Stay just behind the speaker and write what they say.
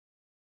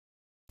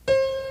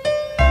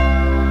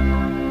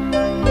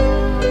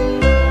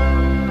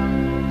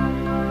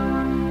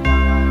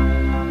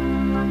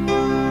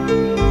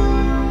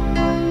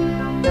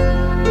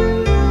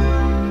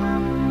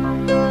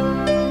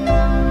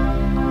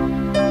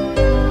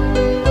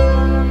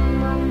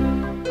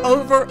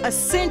over a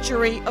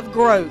century of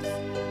growth,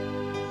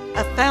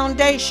 a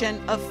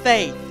foundation of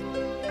faith,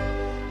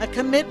 a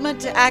commitment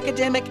to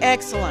academic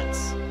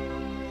excellence,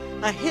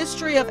 a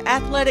history of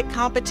athletic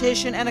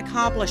competition and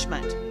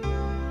accomplishment,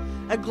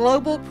 a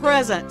global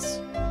presence.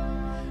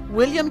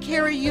 William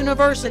Carey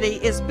University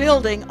is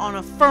building on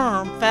a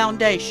firm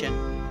foundation.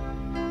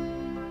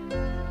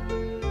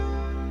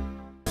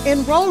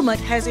 Enrollment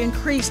has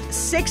increased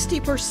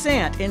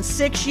 60% in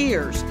 6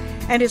 years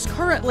and is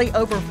currently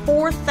over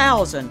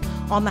 4,000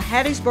 on the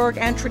Hattiesburg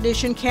and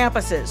Tradition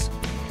campuses,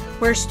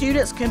 where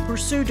students can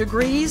pursue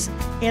degrees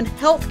in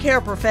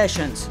healthcare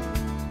professions,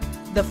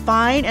 the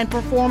fine and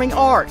performing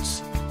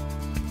arts,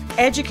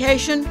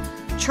 education,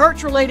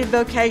 church-related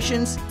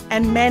vocations,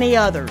 and many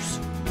others.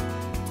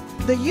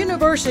 The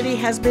university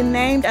has been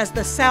named as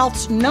the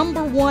South's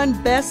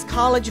 #1 best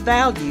college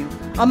value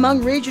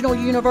among regional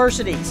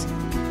universities,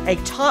 a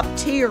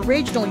top-tier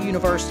regional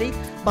university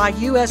by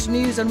U.S.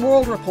 News and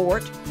World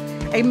Report,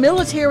 a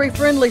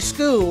military-friendly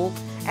school,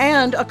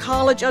 and a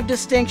college of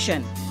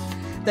distinction.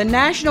 The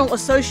National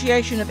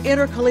Association of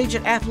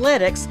Intercollegiate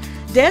Athletics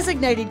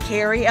designated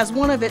Carey as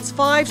one of its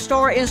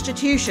 5-star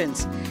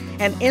institutions,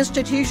 and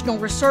Institutional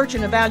Research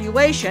and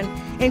Evaluation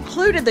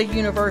included the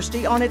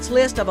university on its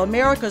list of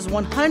America's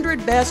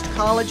 100 best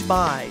college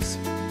buys.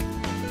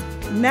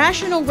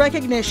 National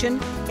recognition,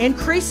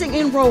 increasing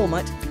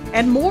enrollment,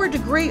 and more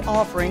degree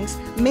offerings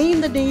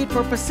mean the need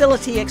for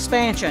facility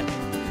expansion.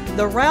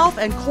 The Ralph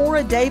and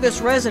Cora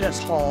Davis Residence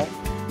Hall,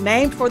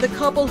 named for the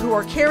couple who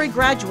are Carey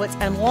graduates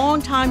and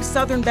longtime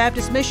Southern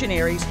Baptist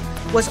missionaries,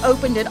 was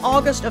opened in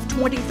August of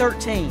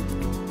 2013.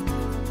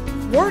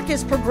 Work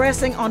is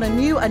progressing on a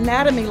new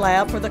anatomy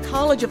lab for the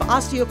College of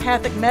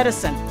Osteopathic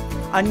Medicine,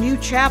 a new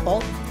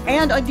chapel,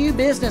 and a new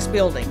business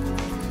building.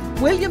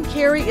 William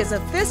Carey is a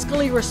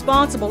fiscally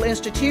responsible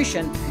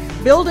institution,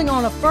 building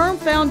on a firm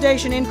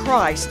foundation in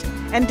Christ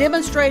and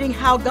demonstrating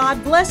how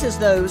God blesses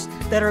those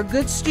that are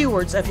good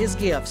stewards of His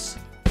gifts.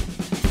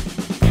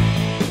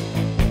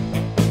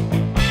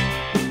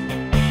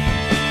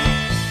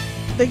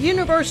 The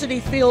university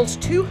fields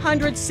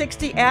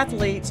 260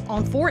 athletes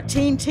on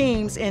 14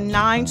 teams in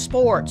 9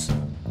 sports.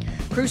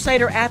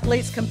 Crusader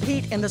athletes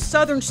compete in the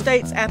Southern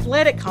States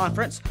Athletic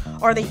Conference,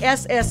 or the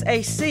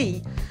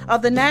SSAC,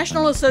 of the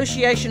National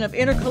Association of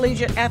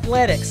Intercollegiate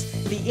Athletics,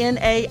 the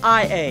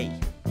NAIA.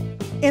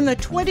 In the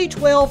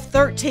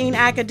 2012-13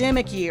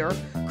 academic year,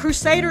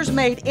 Crusaders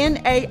made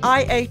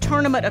NAIA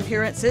tournament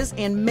appearances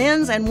in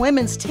men's and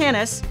women's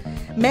tennis,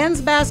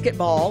 men's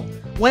basketball,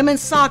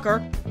 women's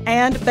soccer,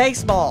 and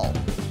baseball.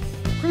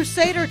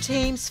 Crusader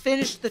teams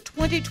finished the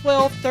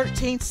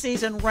 2012-13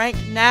 season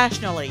ranked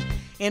nationally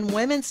in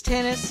women's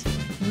tennis,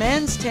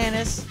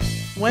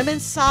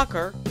 women's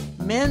soccer,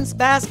 men's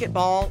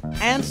basketball,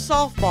 and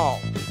softball,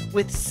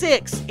 with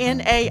 6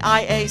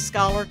 NAIA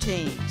scholar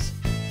teams.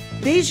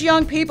 These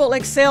young people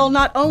excel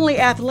not only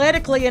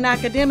athletically and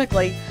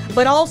academically,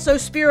 but also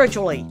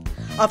spiritually.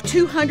 Of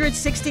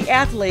 260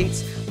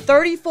 athletes,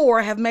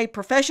 34 have made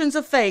professions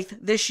of faith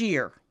this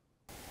year.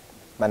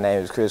 My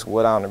name is Chris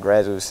Wood. I'm the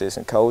graduate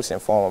assistant coach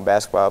and former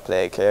basketball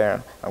player at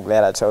Carey. I'm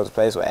glad I chose a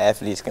place where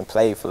athletes can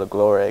play for the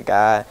glory of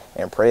God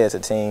and pray as a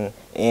team,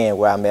 and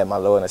where I met my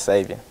Lord and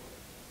Savior.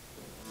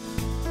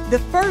 The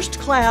first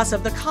class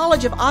of the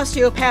College of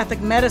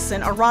Osteopathic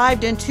Medicine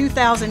arrived in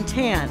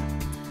 2010.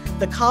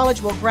 The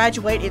college will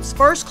graduate its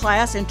first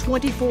class in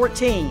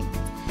 2014.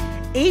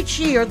 Each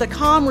year, the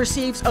COM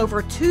receives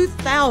over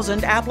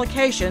 2,000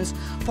 applications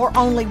for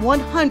only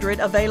 100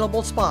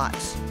 available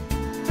spots.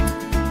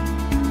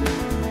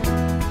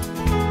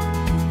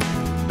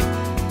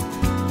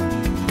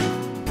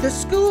 The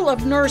School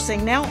of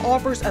Nursing now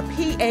offers a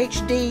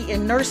PhD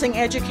in Nursing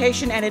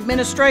Education and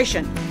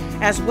Administration,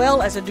 as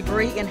well as a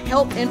degree in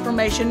Health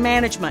Information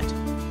Management.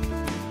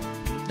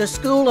 The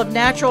School of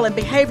Natural and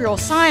Behavioral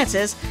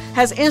Sciences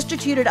has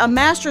instituted a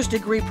master's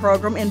degree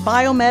program in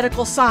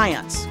biomedical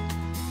science.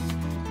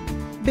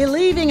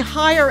 Believing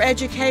higher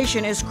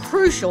education is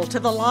crucial to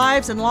the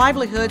lives and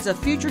livelihoods of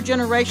future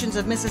generations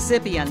of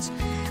Mississippians,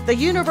 the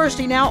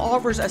university now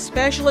offers a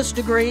specialist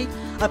degree,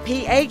 a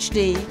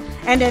PhD,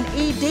 and an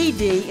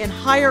EDD in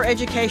Higher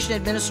Education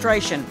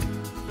Administration.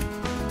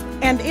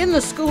 And in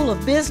the School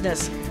of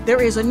Business,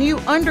 there is a new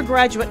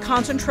undergraduate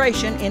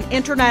concentration in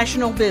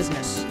international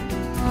business.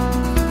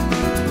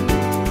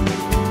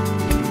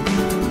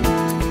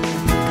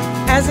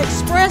 As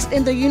expressed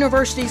in the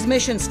university's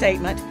mission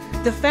statement,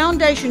 the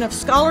foundation of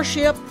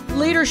scholarship,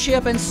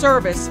 leadership, and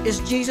service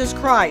is Jesus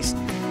Christ,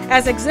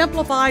 as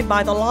exemplified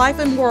by the life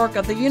and work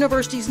of the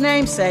university's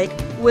namesake,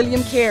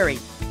 William Carey.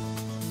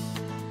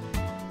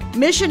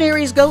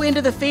 Missionaries go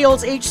into the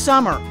fields each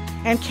summer,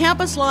 and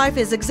campus life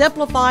is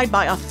exemplified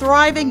by a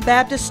thriving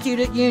Baptist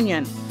student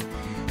union.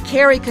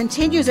 Carey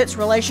continues its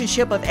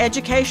relationship of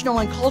educational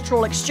and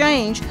cultural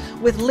exchange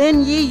with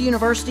Lin Yi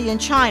University in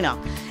China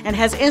and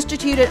has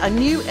instituted a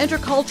new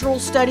intercultural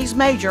studies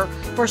major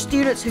for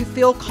students who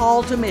feel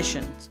called to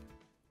missions.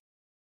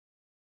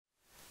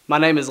 My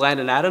name is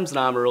Landon Adams, and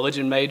I'm a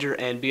religion major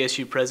and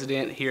BSU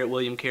president here at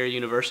William Carey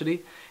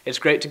University. It's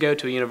great to go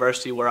to a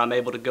university where I'm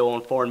able to go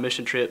on foreign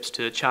mission trips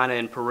to China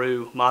and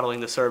Peru, modeling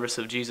the service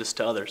of Jesus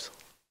to others.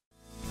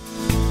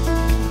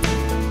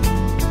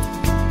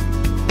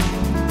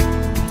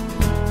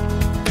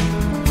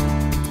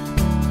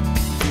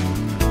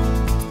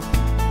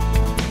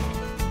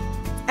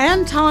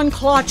 Anton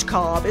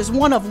Klochkov is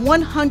one of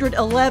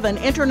 111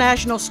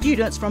 international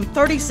students from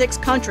 36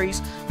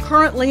 countries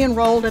currently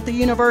enrolled at the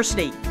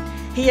university.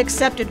 He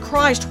accepted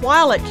Christ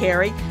while at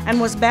Carey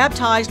and was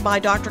baptized by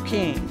Dr.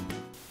 King.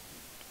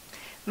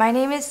 My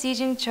name is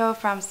Sejin Cho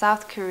from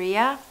South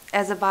Korea.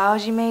 As a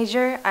biology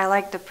major, I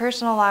like the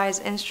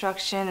personalized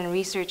instruction and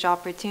research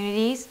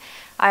opportunities.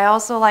 I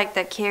also like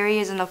that Carey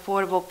is an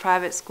affordable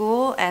private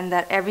school and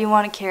that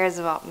everyone cares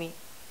about me.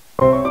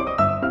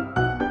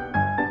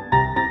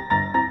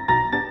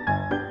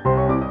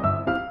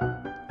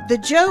 The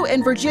Joe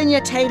and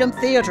Virginia Tatum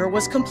Theater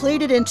was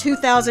completed in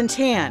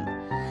 2010.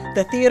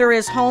 The theater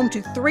is home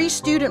to 3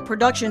 student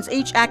productions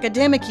each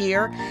academic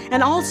year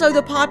and also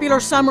the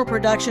popular summer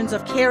productions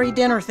of Carey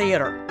Dinner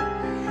Theater.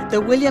 The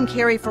William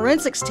Carey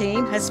Forensics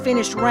team has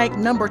finished ranked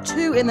number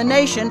 2 in the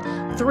nation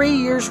 3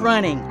 years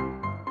running.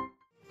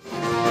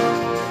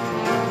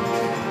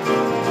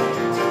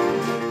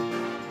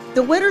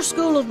 The Winter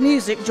School of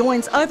Music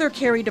joins other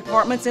Carey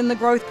departments in the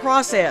growth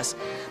process,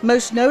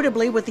 most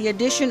notably with the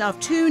addition of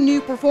 2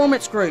 new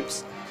performance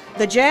groups,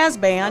 the Jazz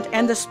Band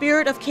and the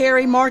Spirit of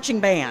Carey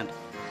Marching Band.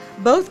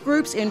 Both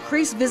groups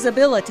increase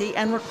visibility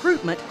and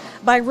recruitment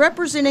by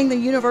representing the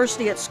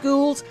university at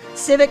schools,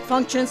 civic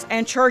functions,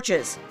 and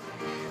churches.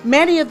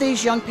 Many of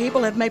these young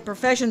people have made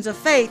professions of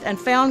faith and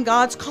found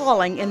God's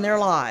calling in their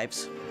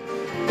lives.